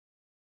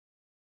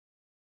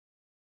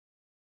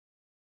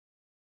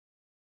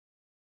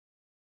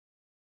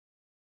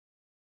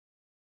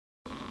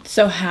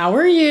So how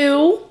are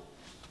you?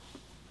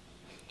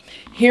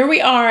 Here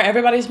we are.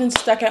 Everybody's been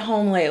stuck at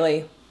home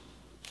lately.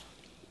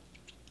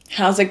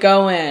 How's it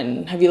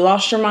going? Have you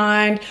lost your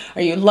mind?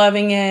 Are you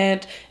loving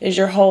it? Is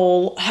your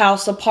whole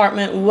house,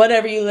 apartment,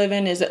 whatever you live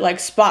in, is it like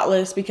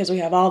spotless because we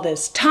have all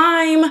this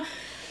time?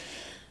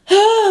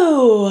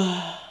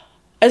 Oh,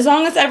 as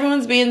long as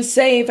everyone's being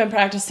safe and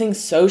practicing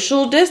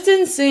social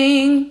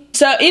distancing.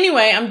 So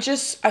anyway,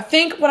 I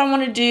think what I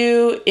want to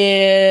do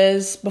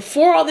is,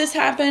 before all this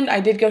happened, I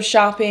did go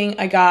shopping.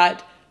 I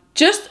got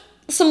just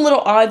some little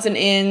odds and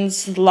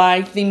ends,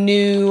 like the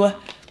new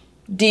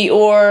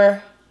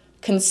Dior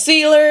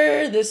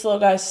concealer. This little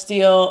guy's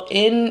still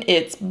in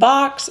its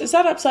box. Is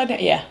that upside down?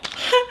 Yeah.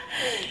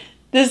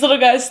 This little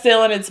guy's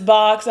still in its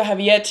box. I have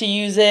yet to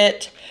use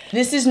it.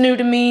 This is new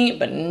to me,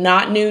 but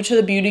not new to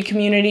the beauty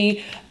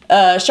community.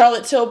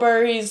 Charlotte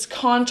Tilbury's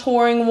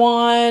contouring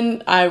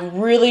one. I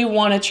really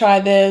want to try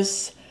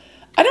this.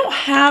 I don't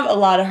have a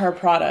lot of her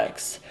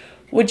products,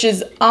 which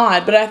is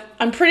odd, but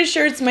I'm pretty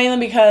sure it's mainly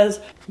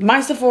because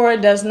my Sephora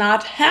does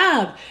not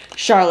have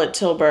Charlotte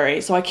Tilbury,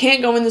 so I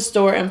can't go in the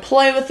store and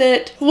play with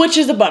it, which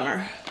is a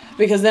bummer,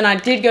 because then I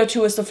did go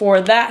to a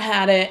Sephora that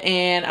had it,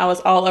 and I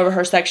was all over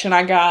her section.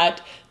 I got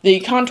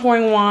the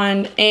contouring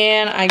wand,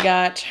 and I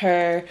got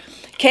her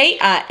Kissing,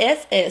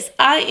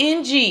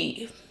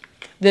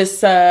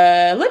 this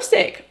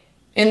lipstick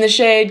in the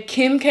shade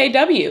Kim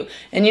KW.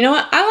 And you know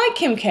what? I like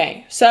Kim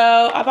K,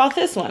 so I bought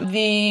this one.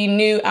 The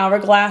new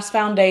Hourglass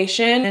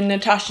foundation and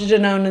Natasha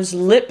Denona's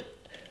lip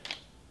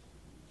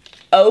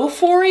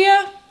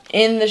Euphoria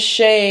in the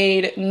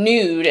shade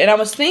Nude. And I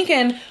was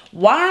thinking,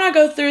 why don't I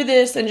go through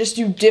this and just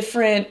do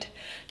different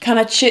kind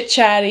of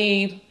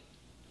chit-chatty,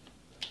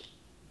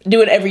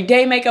 do an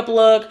everyday makeup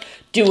look,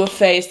 do a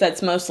face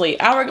that's mostly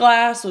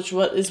Hourglass, which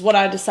is what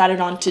I decided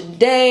on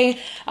today.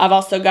 I've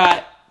also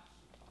got,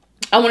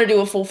 I want to do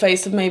a full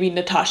face of maybe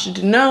Natasha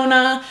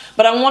Denona,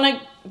 but I want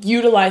to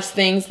utilize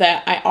things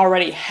that I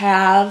already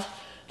have,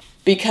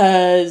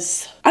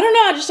 because I don't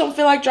know, I just don't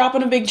feel like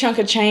dropping a big chunk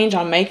of change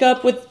on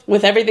makeup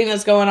with everything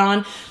that's going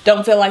on.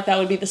 Don't feel like that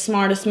would be the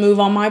smartest move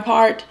on my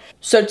part.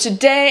 So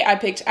today I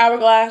picked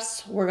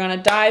Hourglass. We're gonna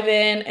dive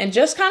in and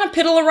just kind of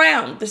piddle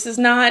around.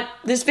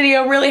 This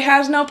video really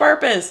has no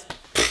purpose.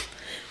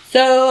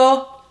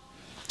 So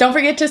don't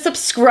forget to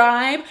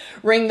subscribe,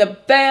 ring the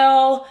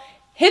bell,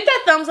 hit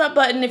that thumbs up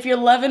button if you're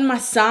loving my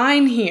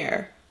sign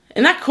here.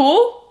 Isn't that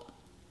cool?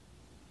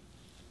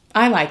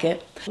 I like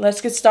it.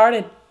 Let's get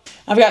started.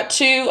 I've got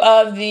two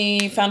of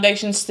the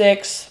foundation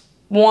sticks.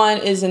 One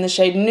is in the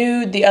shade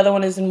Nude, the other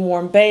one is in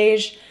Warm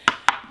Beige.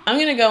 I'm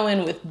gonna go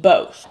in with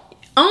both.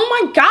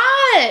 Oh my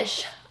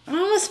gosh! I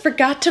almost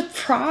forgot to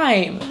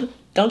prime.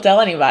 Don't tell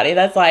anybody.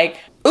 That's like,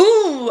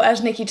 ooh,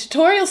 as Nikki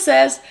Tutorial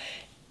says,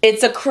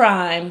 it's a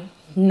crime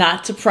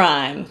not to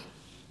prime.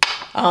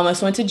 I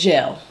almost went to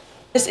jail.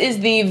 This is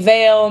the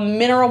Veil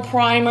Mineral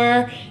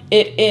Primer.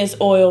 It is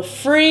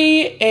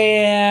oil-free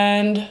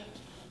and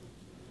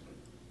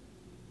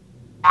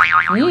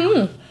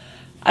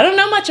I don't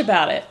know much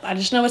about it. I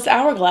just know it's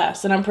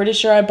Hourglass, and I'm pretty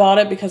sure I bought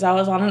it because I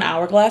was on an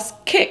Hourglass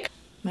kick.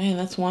 Man,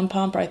 that's one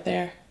pump right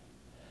there.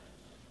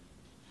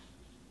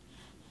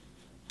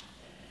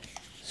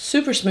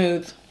 Super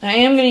smooth. I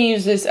am going to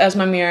use this as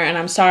my mirror, and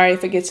I'm sorry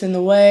if it gets in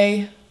the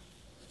way.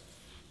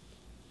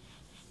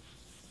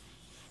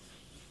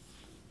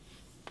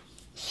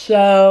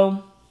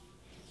 So,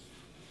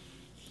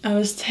 I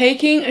was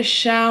taking a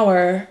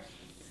shower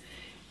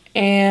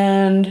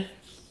and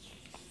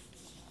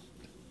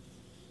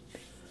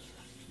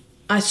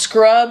I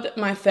scrubbed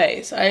my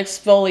face. I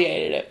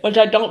exfoliated it, which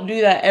I don't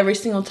do that every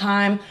single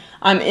time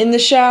I'm in the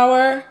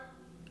shower,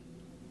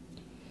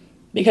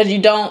 because you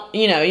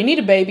need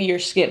to baby your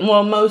skin.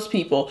 Well, most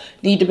people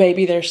need to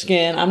baby their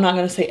skin. I'm not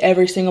going to say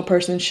every single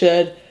person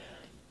should.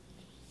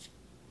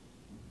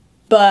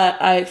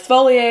 But I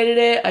exfoliated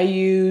it. I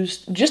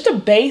used just a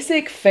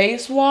basic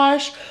face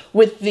wash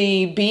with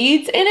the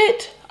beads in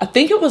it. I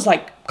think it was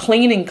like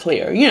Clean and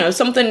Clear,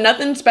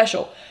 nothing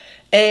special.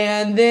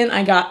 And then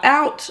I got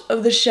out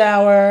of the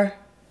shower,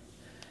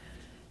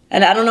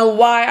 and I don't know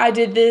why I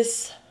did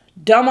this.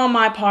 Dumb on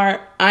my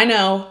part, I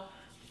know.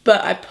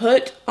 But I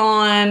put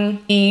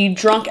on the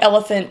Drunk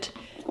Elephant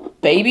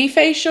Baby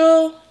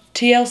Facial,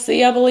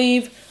 TLC I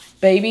believe,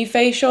 Baby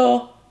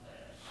Facial,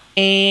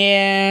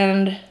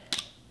 and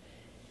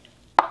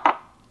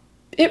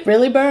it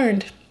really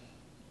burned.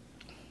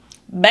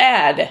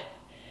 Bad.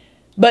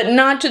 But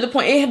not to the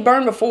point, it had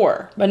burned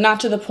before, but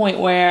not to the point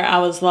where I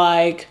was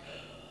like,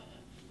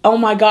 oh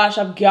my gosh,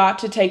 I've got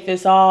to take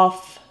this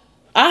off.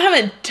 I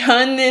haven't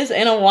done this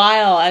in a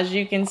while, as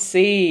you can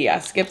see. I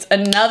skipped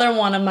another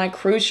one of my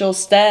crucial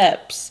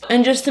steps.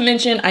 And just to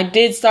mention, I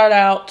did start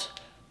out,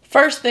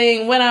 first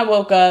thing when I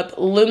woke up,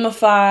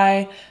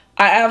 Lumify.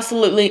 I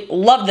absolutely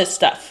love this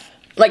stuff.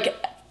 Like,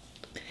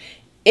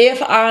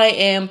 if I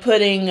am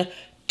putting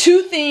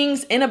two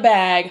things in a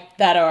bag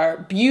that are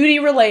beauty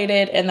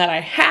related and that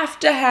I have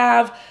to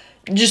have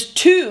just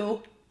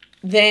two,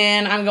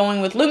 then I'm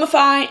going with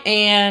Lumify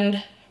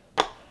and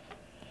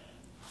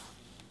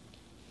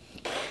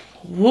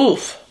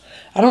woof.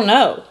 I don't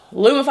know.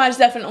 Lumify's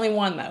definitely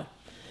one though.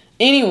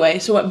 Anyway,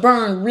 so it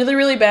burned really,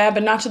 really bad,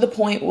 but not to the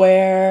point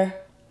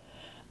where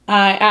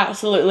I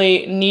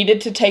absolutely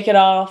needed to take it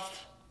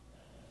off.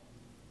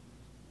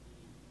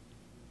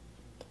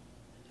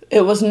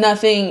 It was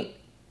nothing.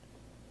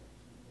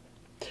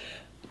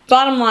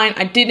 Bottom line,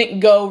 I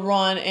didn't go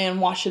run and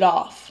wash it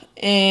off.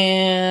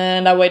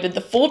 And I waited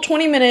the full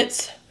 20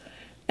 minutes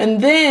and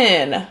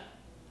then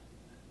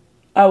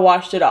I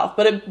washed it off.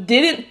 But it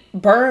didn't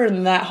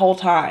burn that whole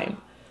time.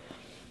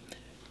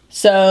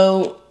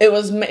 So it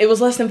was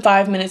less than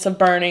 5 minutes of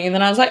burning. And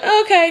then I was like,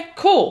 okay,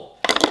 cool.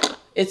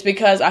 It's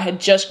because I had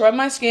just scrubbed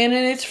my skin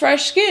and it's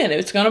fresh skin.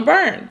 It's going to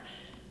burn.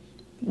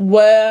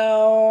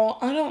 Well,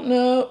 I don't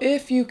know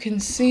if you can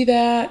see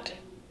that.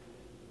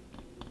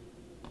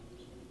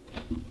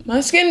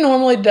 My skin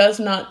normally does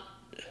not,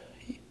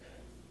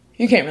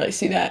 you can't really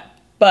see that,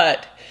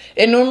 but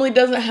it normally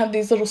doesn't have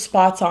these little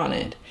spots on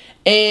it.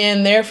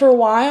 And there for a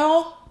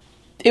while,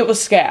 it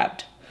was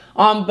scabbed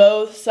on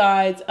both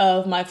sides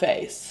of my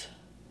face.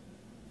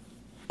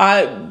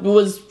 I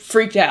was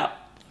freaked out,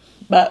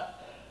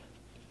 but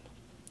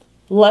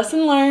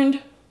lesson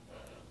learned,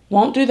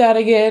 won't do that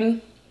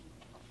again.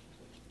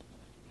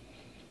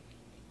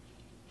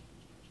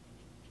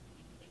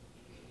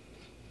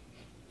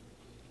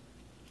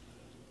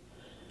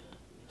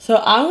 So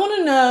I want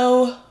to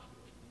know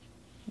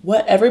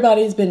what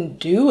everybody's been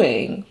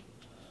doing.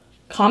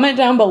 Comment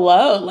down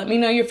below. Let me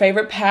know your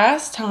favorite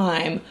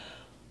pastime.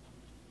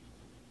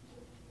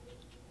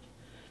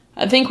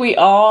 I think we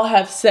all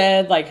have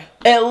said, like,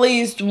 at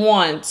least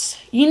once,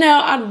 you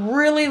know, I'd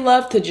really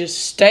love to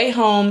just stay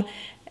home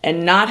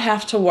and not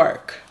have to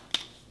work.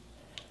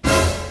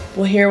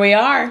 Well, here we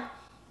are.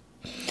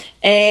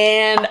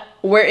 And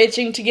we're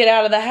itching to get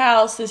out of the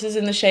house. This is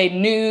in the shade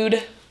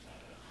Nude.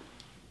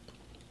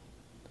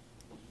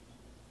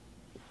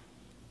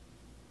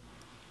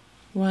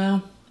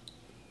 Wow.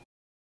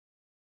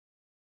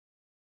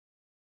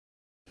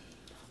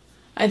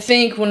 I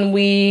think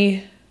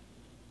when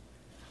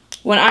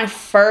I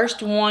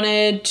first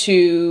wanted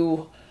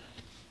to,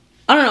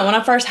 I don't know, when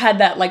I first had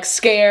that like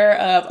scare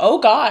of, oh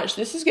gosh,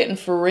 this is getting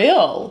for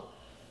real.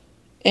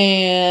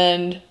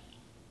 And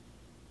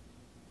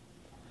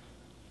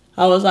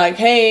I was like,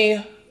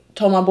 hey,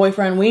 told my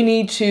boyfriend, we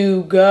need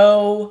to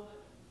go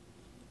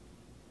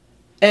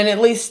and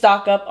at least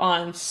stock up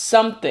on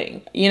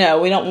something. You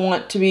know, we don't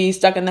want to be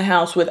stuck in the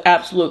house with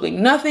absolutely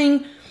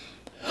nothing.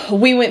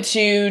 We went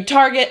to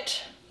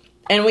Target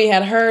and we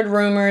had heard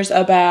rumors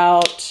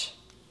about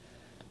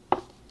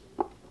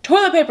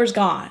toilet paper's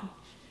gone.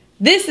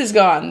 This is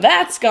gone.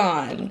 That's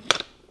gone.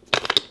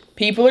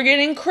 People are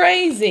getting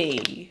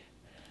crazy.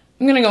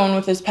 I'm going to go in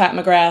with this Pat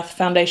McGrath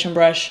foundation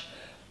brush.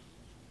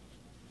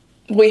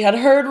 We had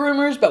heard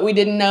rumors, but we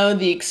didn't know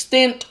the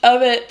extent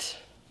of it.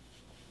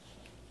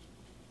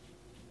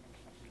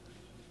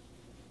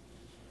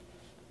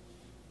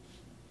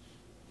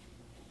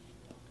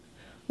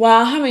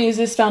 Wow, I haven't used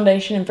this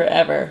foundation in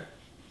forever.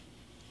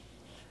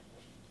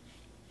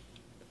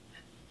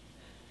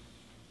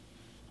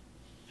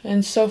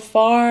 And so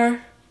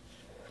far,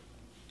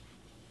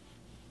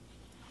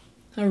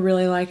 I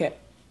really like it.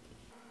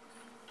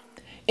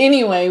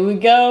 Anyway, we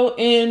go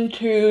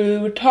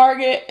into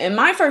Target, and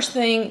my first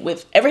thing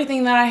with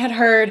everything that I had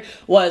heard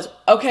was,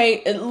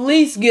 okay, at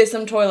least get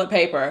some toilet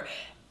paper.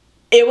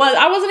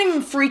 I wasn't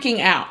even freaking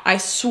out. I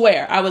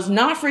swear, I was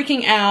not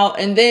freaking out.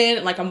 And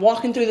then, like, I'm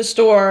walking through the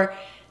store,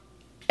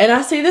 and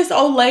I see this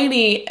old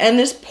lady, and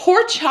this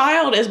poor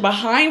child is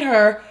behind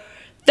her.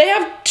 They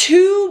have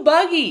two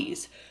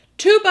buggies.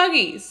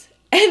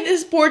 And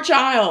this poor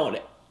child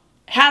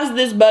has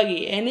this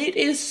buggy, and it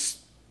is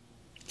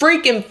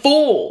freaking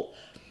full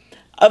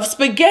of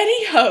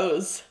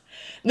SpaghettiOs.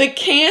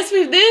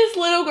 This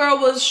little girl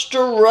was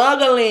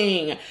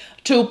struggling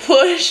to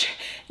push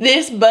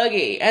this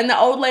buggy, and the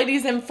old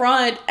lady's in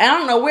front. I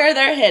don't know where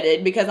they're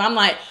headed, because I'm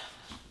like,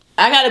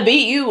 I gotta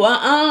beat you.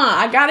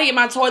 I gotta get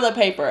my toilet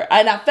paper.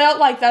 And I felt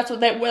like that's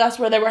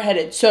where they were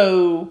headed.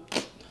 So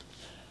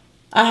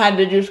I had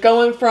to just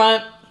go in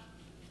front.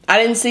 I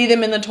didn't see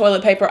them in the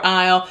toilet paper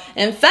aisle.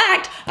 In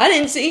fact, I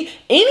didn't see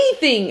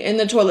anything in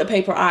the toilet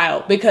paper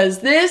aisle, because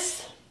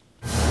this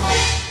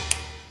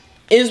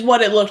is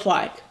what it looked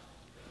like.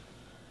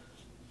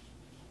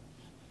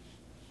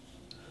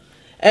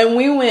 And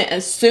we went,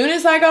 as soon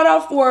as I got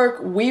off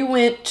work, we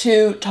went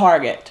to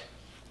Target.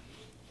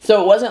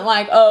 So it wasn't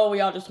like, oh, we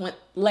all just went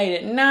late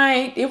at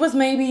night. It was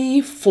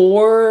maybe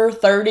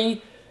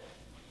 4:30.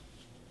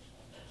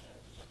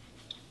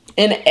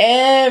 And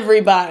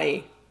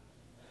everybody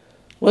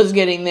was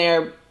getting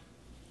their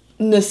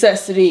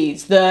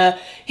necessities. The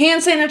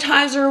hand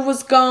sanitizer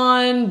was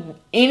gone.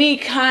 Any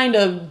kind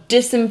of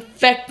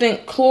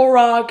disinfectant,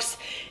 Clorox,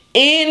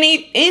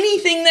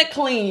 anything that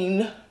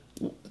cleans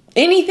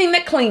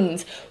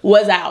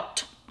was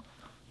out.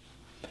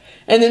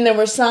 And then there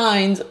were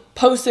signs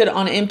posted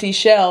on empty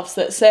shelves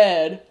that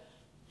said,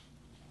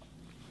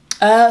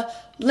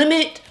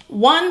 limit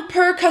 1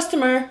 per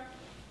customer.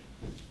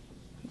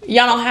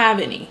 Y'all don't have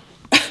any.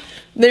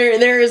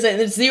 There isn't,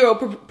 it's 0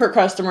 per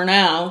customer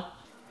now.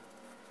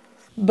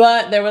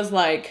 But there was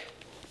like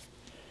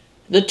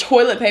the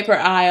toilet paper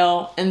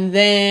aisle, and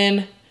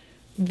then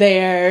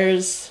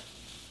there's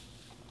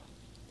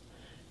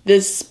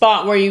this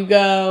spot where you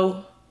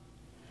go.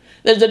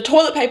 There's a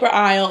toilet paper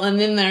aisle, and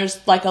then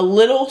there's like a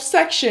little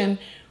section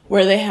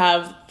where they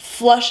have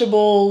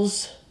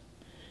flushables,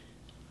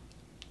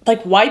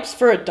 like wipes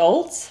for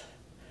adults.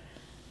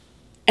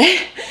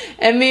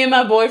 And me and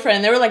my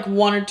boyfriend, there were like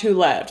 1 or 2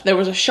 left. There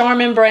was a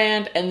Charmin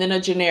brand and then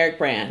a generic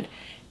brand.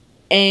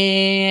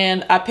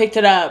 And I picked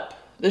it up,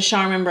 the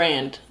Charmin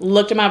brand,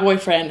 looked at my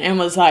boyfriend and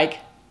was like,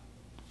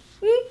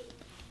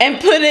 and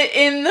put it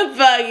in the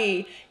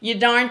buggy. You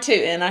darn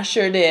tootin'. And I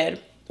sure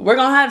did. We're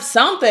gonna have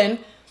something.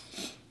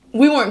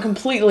 We weren't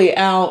completely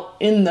out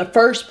in the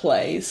first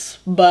place,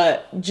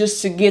 but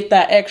just to get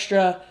that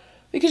extra,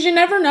 because you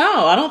never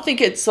know. I don't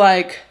think it's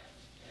like,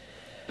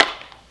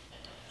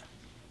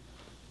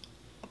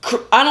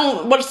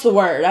 what's the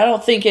word? I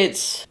don't think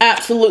it's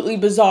absolutely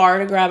bizarre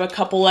to grab a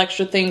couple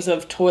extra things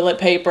of toilet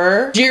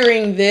paper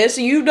during this.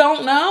 You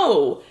don't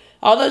know.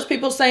 All those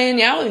people saying,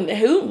 yeah,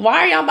 why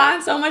are y'all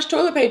buying so much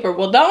toilet paper?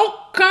 Well, don't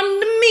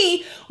come to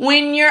me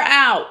when you're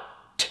out,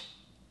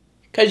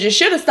 because you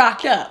should have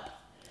stocked up.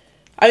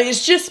 I mean,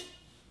 it's just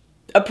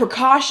a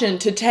precaution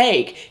to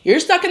take. You're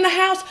stuck in the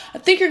house. I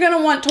think you're going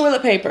to want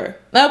toilet paper.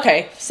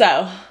 Okay,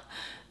 so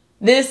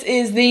this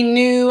is the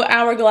new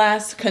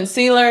Hourglass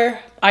concealer.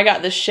 I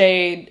got the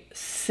shade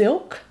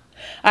Silk.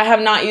 I have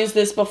not used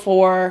this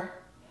before.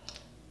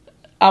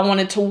 I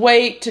wanted to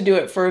wait to do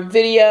it for a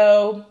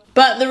video,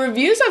 but the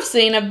reviews I've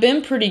seen have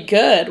been pretty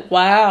good.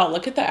 Wow,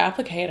 look at the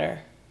applicator.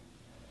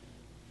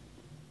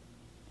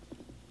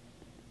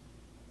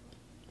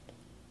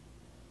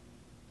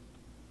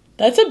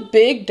 That's a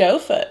big doe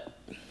foot.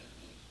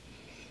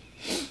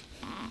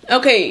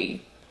 Okay,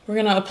 we're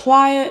gonna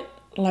apply it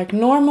like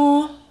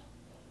normal.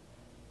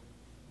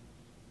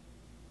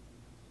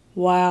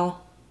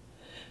 Wow.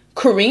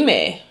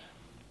 Creamy.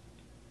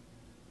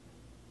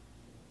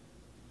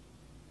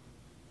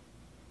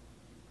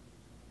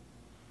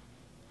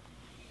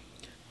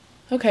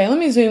 Okay, let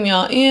me zoom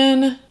y'all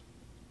in.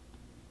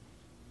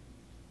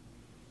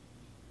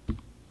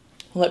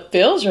 Well, it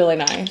feels really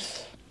nice.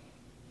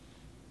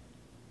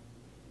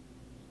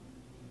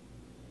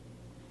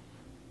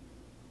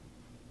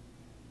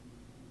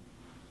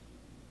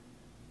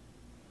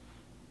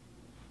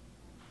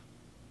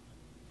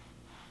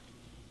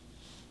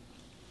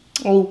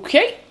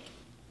 Okay.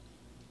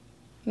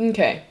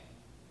 Okay.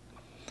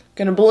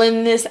 Gonna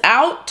blend this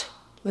out.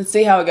 Let's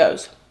see how it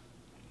goes.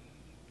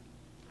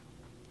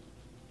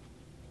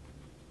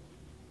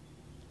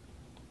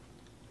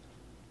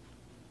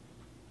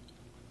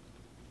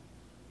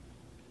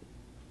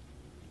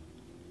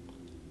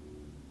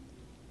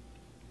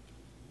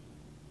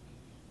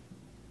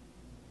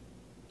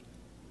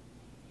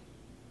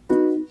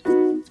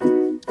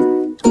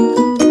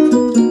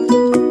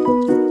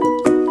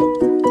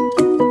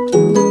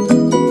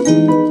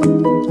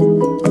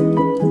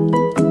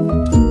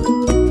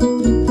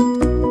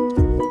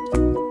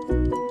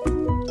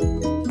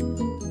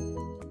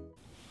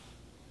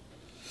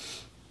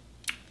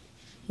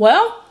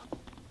 Well,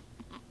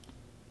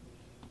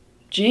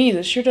 geez,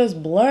 it sure does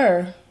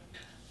blur.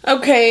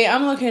 Okay,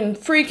 I'm looking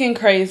freaking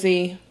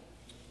crazy.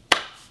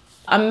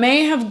 I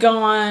may have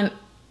gone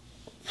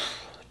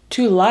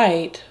too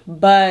light,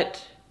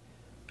 but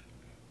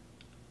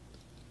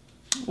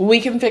we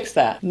can fix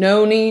that.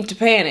 No need to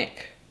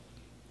panic.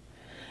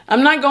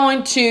 I'm not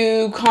going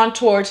to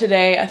contour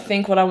today. I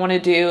think what I want to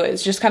do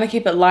is just kind of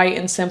keep it light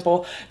and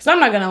simple. So I'm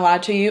not going to lie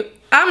to you.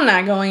 I'm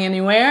not going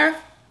anywhere.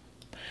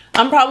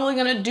 I'm probably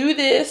going to do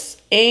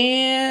this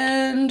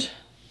and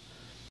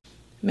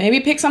maybe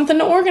pick something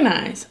to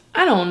organize.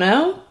 I don't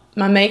know.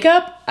 My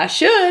makeup, I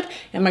should.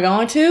 Am I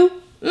going to?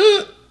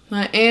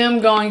 I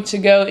am going to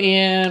go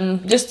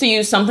in just to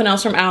use something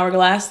else from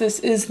Hourglass. This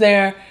is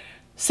their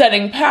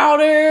setting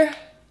powder.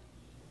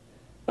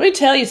 Let me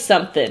tell you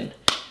something.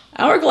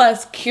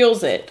 Hourglass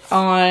kills it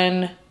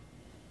on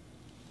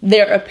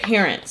their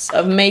appearance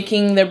of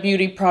making their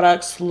beauty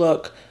products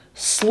look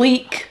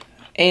sleek,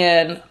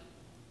 and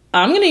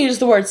I'm going to use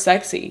the word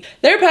sexy.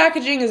 Their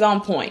packaging is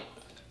on point.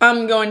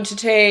 I'm going to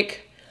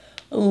take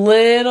a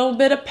little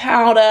bit of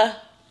powder.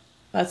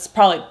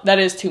 That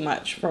is too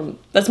much.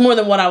 That's more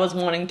than what I was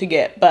wanting to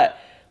get, but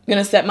I'm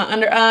going to set my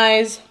under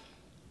eyes.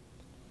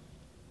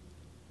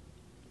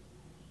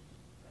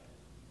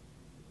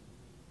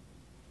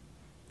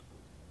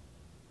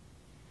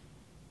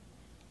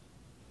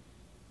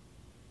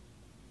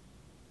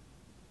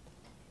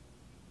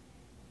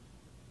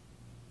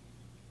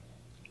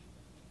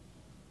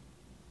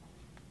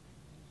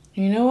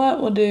 You know what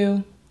we'll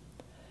do?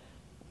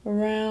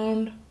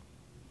 Around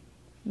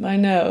my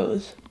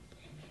nose.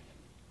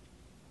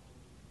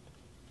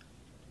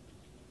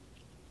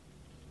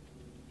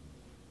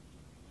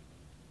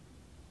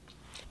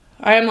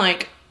 I am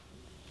like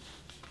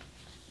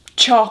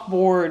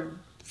chalkboard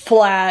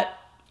flat.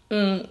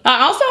 I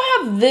also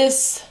have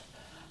this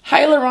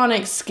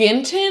hyaluronic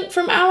skin tint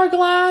from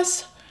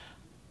Hourglass.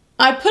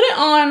 I put it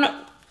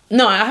on,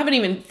 no, I haven't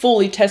even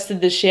fully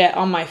tested this yet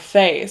on my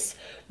face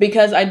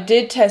because I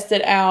did test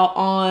it out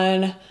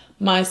on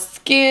my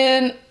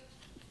skin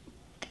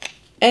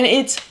and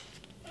it's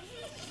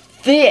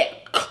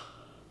thick.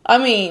 I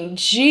mean,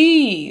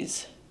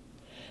 geez.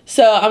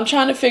 So I'm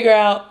trying to figure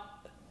out,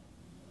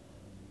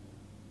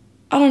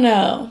 I don't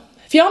know.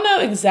 If y'all know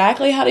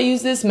exactly how to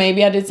use this,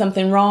 maybe I did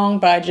something wrong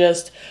by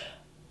just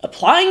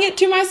applying it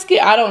to my skin.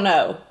 I don't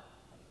know.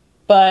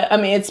 But, I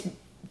mean, it's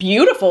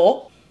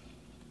beautiful.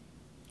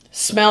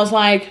 Smells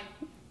like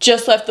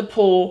just left the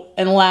pool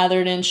and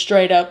lathered in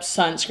straight up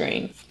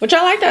sunscreen. Which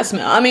I like that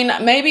smell. I mean,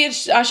 maybe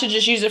I should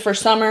just use it for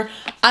summer.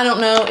 I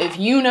don't know. If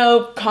you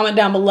know, comment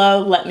down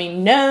below. Let me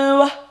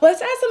know.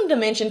 Let's add some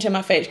dimension to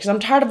my face because I'm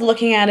tired of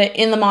looking at it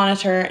in the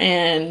monitor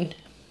and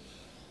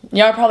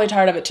y'all are probably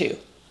tired of it too.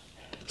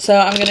 So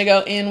I'm going to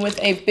go in with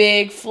a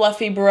big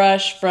fluffy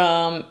brush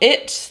from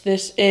IT.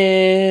 This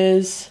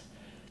is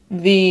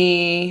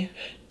the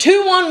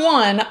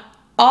 2-1-1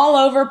 all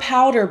over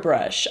powder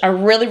brush. I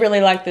really,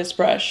 really like this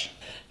brush.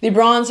 The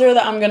bronzer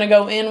that I'm going to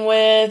go in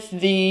with,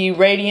 the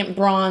Radiant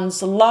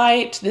Bronze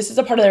Light. This is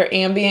a part of their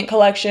ambient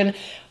collection.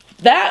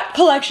 That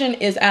collection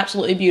is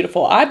absolutely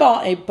beautiful. I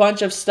bought a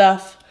bunch of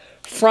stuff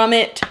from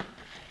it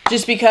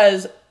just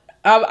because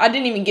I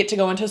didn't even get to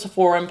go into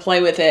Sephora and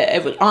play with it.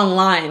 It was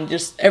online.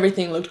 Just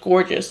everything looked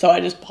gorgeous, so I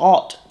just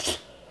bought.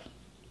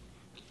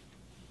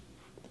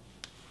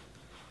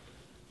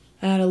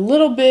 Add a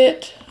little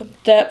bit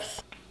of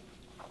depth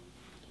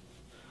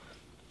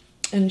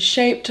and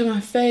shape to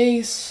my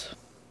face.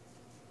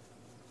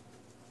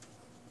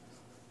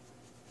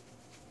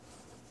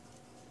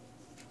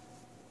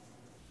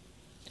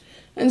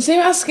 And see,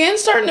 my skin's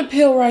starting to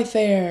peel right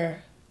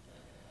there.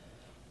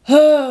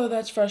 Oh,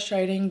 that's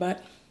frustrating,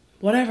 but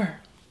whatever.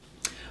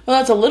 Well,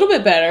 that's a little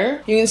bit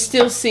better. You can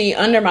still see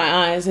under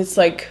my eyes, it's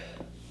like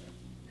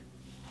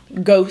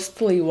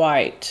ghostly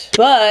white,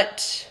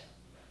 but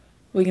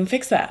we can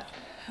fix that.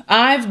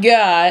 I've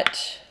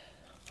got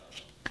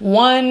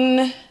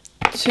 1,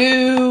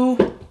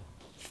 2,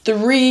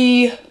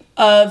 3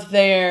 of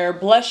their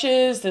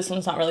blushes. This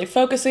one's not really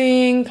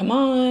focusing. Come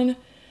on.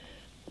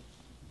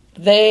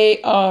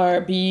 They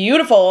are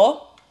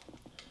beautiful.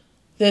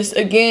 This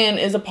again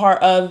is a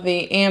part of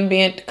the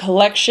ambient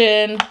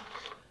collection.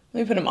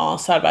 Let me put them all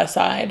side by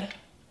side.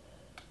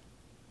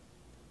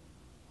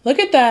 Look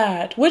at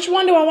that. Which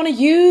one do I want to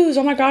use?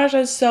 Oh my gosh,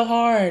 that's so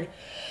hard.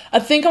 I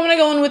think I'm going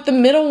to go in with the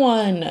middle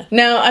one.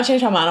 No, I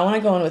changed my mind. I want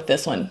to go in with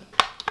this one.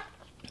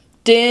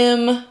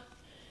 Dim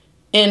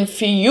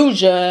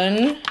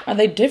Infusion. Are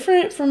they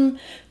different from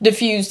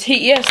Diffused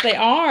Heat? Yes, they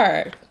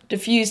are.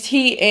 Diffused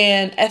Heat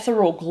and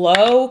Ethereal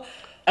Glow.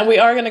 And we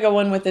are going to go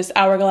in with this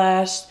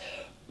Hourglass.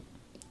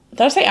 Did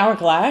I say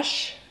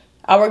Hourglass?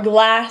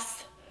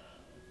 Hourglass.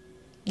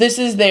 This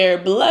is their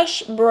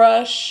blush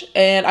brush.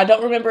 And I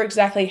don't remember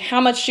exactly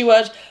how much she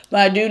was, but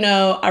I do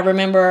know, I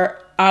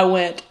remember I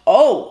went,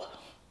 oh.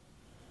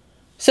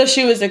 So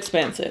she was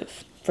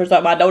expensive. For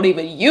something I don't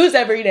even use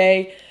every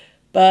day.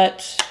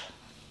 But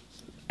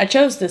I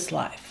chose this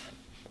life.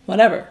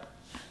 Whatever.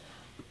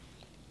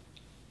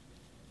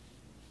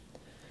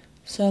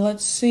 So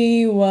let's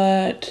see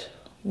what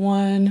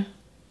one.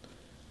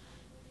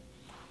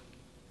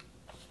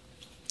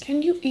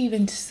 Can you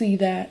even see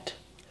that?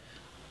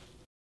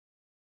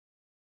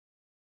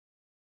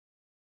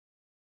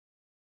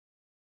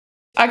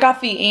 I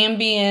got the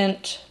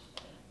ambient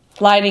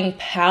lighting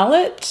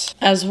palette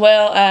as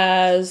well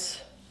as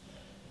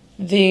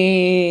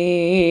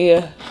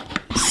the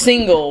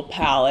single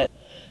palette.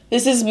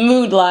 This is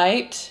Mood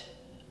Light.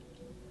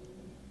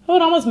 Oh,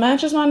 it almost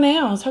matches my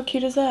nails. How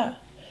cute is that?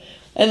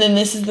 And then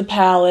this is the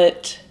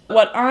palette.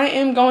 What I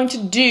am going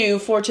to do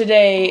for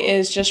today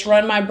is just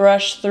run my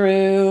brush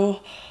through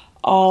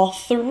all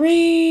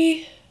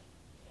 3.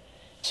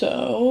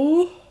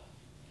 So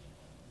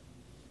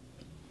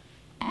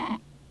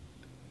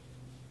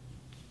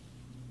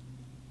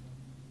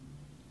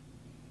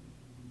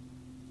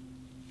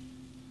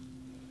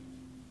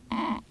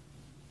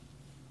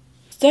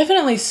it's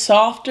definitely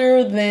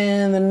softer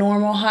than the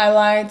normal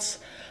highlights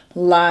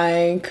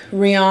like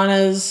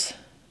Rihanna's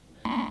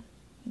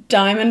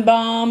Diamond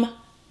Bomb.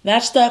 That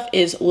stuff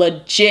is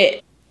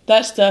legit.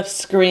 That stuff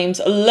screams,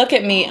 look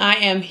at me, I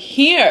am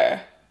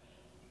here.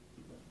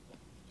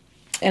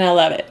 And I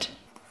love it.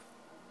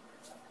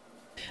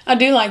 I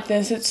do like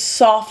this. It's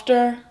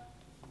softer.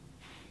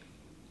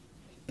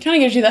 Kind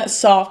of gives you that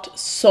soft,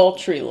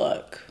 sultry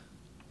look.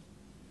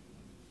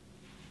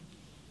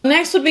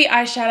 Next would be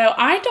eyeshadow.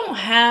 I don't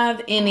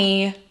have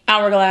any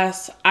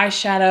Hourglass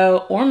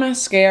eyeshadow or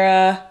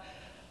mascara.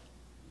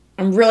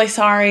 I'm really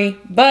sorry,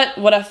 but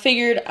what I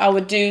figured I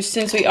would do,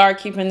 since we are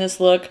keeping this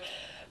look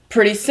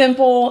pretty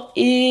simple,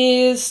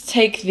 is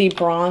take the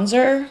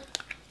bronzer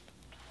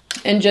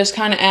and just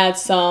kind of add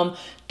some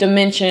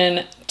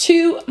dimension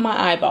to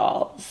my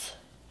eyeballs.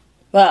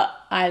 Well,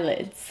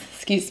 eyelids,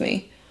 excuse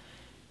me.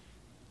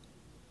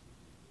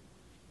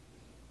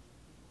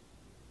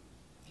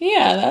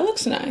 Yeah, that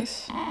looks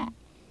nice.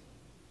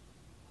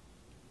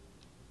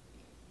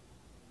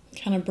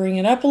 Kind of bring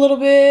it up a little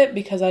bit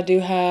because I do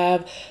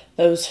have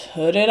those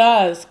hooded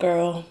eyes,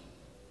 girl.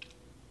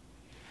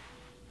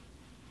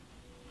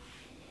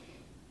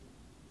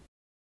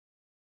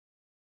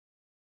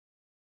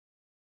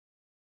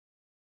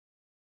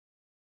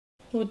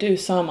 We'll do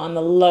some on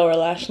the lower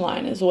lash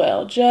line as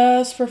well,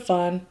 just for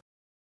fun.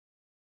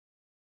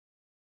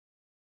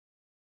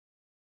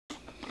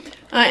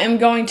 I am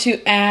going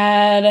to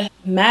add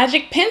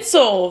Magic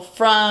Pencil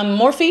from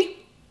Morphe.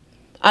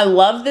 I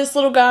love this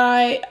little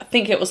guy. I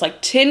think it was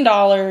like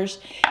 $10,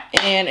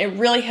 and it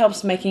really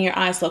helps making your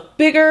eyes look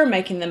bigger,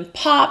 making them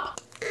pop.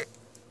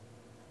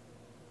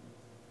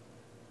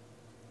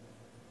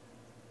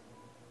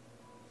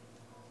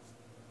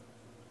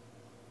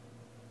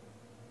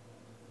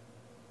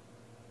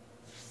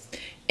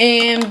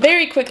 And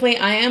very quickly,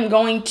 I am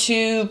going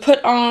to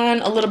put on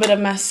a little bit of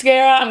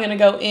mascara. I'm going to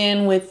go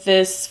in with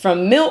this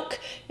from Milk.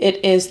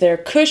 It is their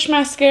Kush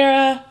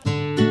mascara.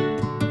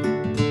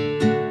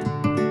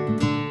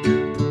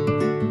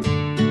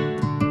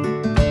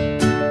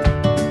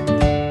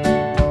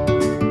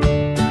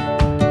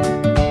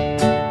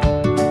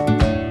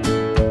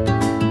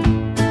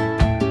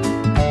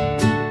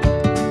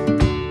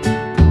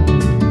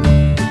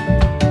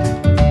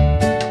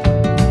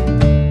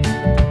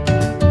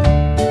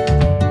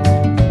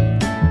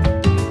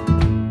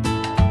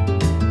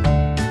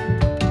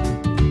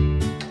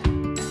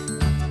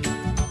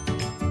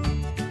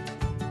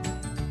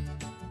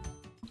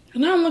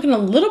 Now I'm looking a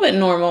little bit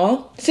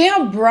normal. See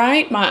how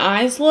bright my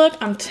eyes look?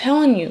 I'm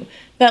telling you,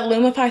 that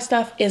Lumify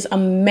stuff is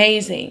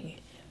amazing.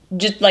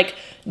 Just like,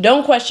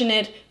 don't question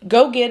it,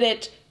 go get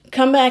it,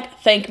 come back,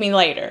 thank me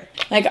later.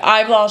 Like,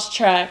 I've lost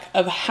track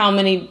of how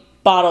many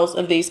bottles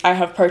of these I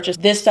have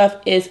purchased. This stuff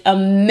is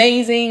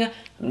amazing.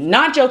 I'm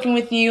not joking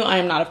with you. I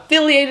am not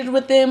affiliated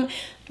with them.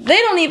 They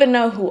don't even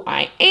know who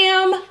I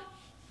am.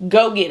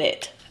 Go get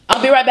it.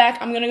 I'll be right back.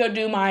 I'm gonna go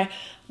do my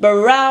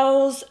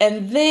brows,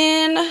 and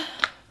then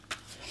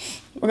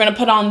we're gonna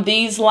put on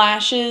these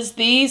lashes.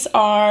 These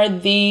are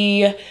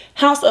the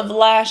House of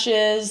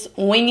Lashes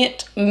Wing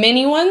It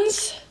mini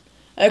ones.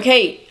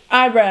 Okay,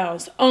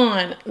 eyebrows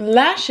on,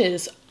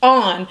 lashes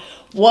on.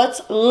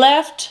 What's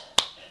left?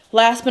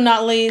 Last but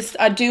not least,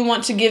 I do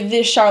want to give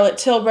this Charlotte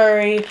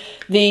Tilbury,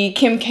 the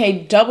Kim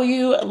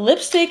KW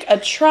lipstick a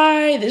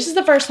try. This is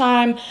the first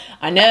time,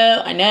 I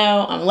know,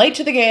 I'm late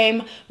to the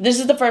game. This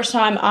is the first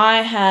time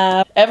I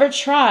have ever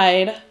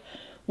tried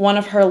one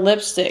of her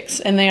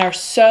lipsticks, and they are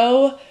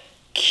so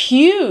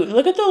cute.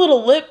 Look at the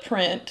little lip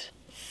print.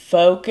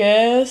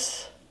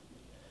 Focus.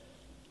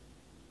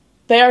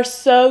 They are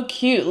so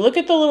cute. Look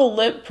at the little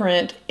lip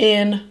print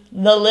in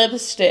the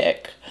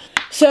lipstick.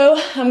 So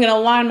I'm gonna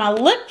line my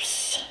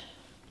lips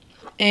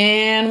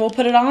and we'll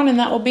put it on, and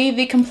that will be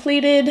the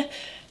completed,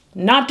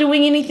 not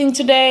doing anything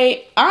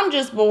today, I'm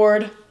just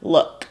bored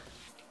look.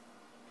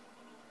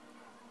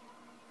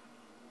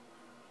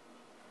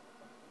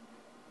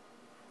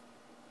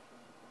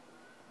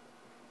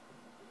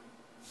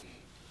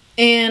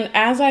 And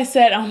as I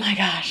said, oh my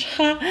gosh,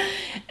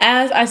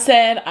 as I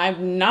said, I've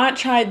not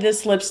tried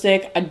this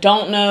lipstick. I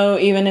don't know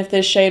even if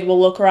this shade will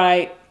look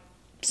right.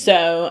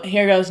 So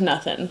here goes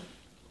nothing.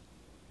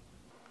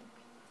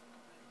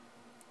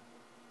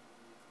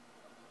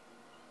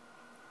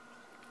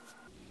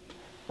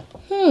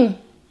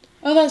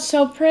 Oh, that's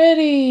so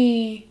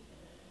pretty.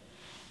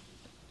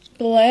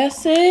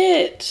 Bless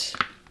it.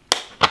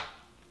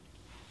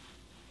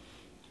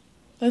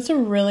 That's a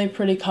really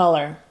pretty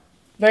color.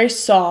 Very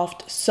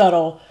soft,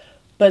 subtle,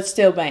 but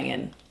still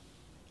banging.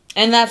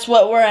 And that's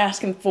what we're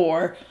asking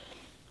for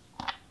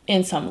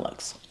in some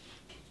looks.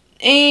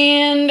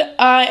 And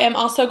I am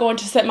also going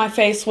to set my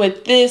face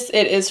with this.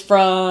 It is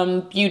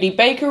from Beauty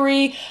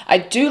Bakery. I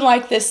do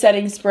like this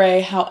setting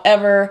spray.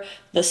 However,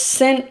 the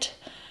scent,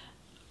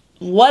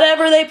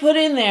 whatever they put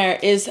in there,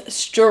 is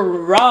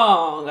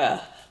strong.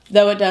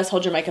 Though it does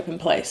hold your makeup in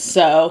place.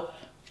 So,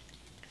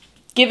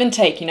 give and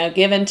take, you know,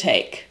 give and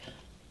take.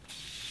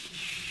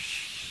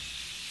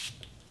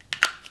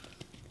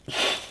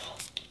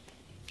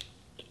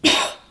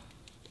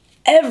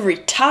 Every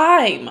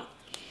time.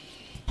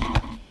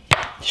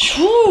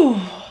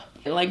 Whew.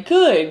 Like,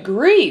 good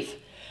grief.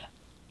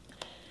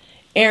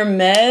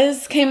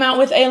 Hermes came out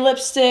with a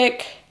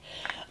lipstick,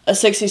 a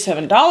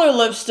 $67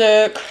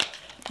 lipstick,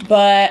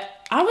 but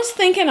I was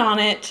thinking on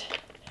it.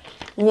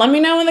 Let me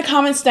know in the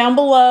comments down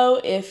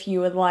below if you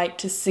would like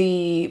to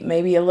see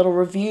maybe a little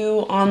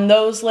review on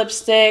those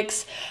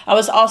lipsticks. I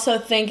was also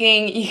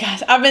thinking, you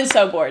guys, I've been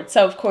so bored,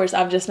 so of course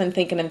I've just been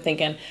thinking and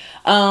thinking.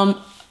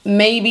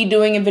 Maybe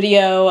doing a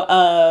video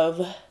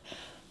of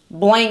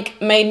blank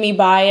made me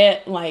buy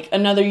it, like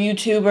another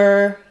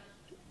YouTuber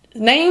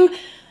name.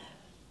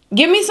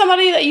 Give me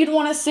somebody that you'd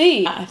want to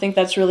see. I think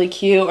that's really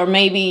cute. Or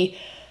maybe,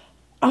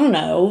 I don't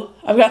know,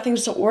 I've got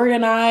things to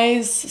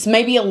organize.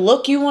 Maybe a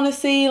look you want to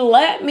see.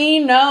 Let me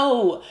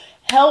know.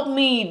 Help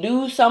me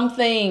do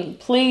something,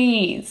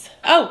 please.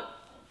 Oh,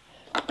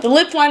 the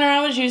lip liner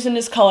I was using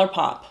is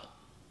ColourPop.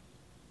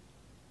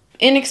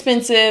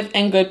 inexpensive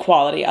and good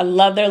quality. I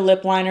love their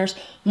lip liners.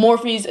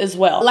 Morphe's as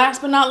well.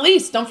 Last but not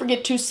least, don't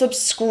forget to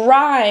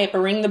subscribe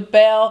or ring the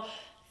bell.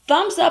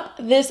 Thumbs up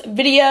this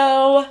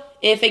video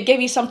if it gave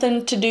you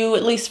something to do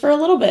at least for a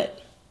little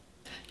bit.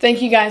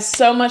 Thank you guys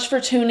so much for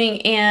tuning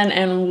in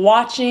and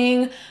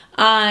watching.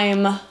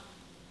 I'm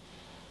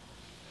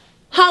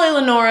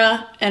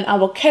HollyLynora, and I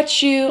will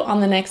catch you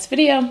on the next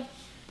video.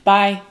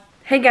 Bye.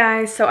 Hey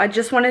guys, so I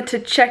just wanted to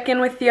check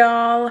in with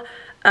y'all.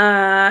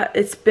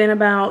 It's been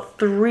about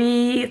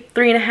three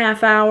and a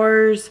half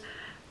hours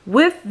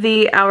with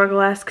the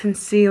Hourglass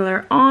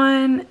concealer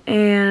on,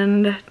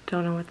 and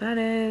don't know what that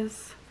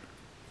is.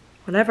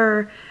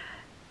 Whatever.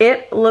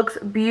 It looks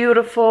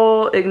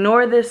beautiful.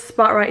 Ignore this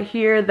spot right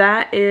here.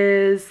 That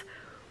is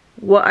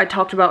what I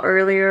talked about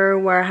earlier,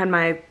 where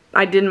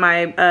I did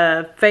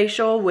my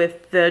facial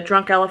with the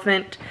Drunk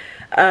Elephant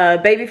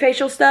baby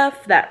facial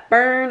stuff, that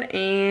burn,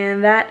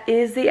 and that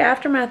is the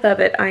aftermath of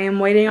it. I am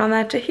waiting on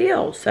that to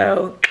heal,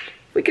 so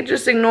if we could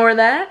just ignore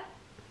that,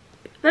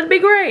 that'd be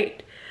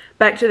great.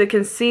 Back to the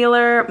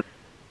concealer.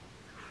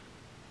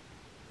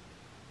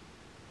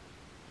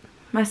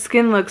 My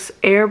skin looks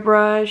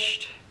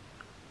airbrushed.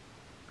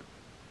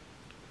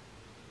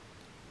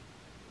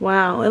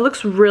 Wow, it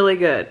looks really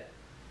good.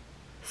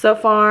 So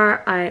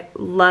far, I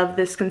love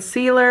this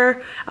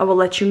concealer. I will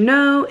let you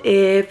know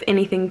if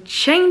anything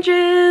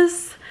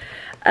changes.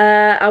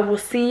 I will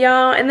see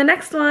y'all in the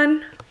next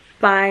one.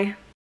 Bye.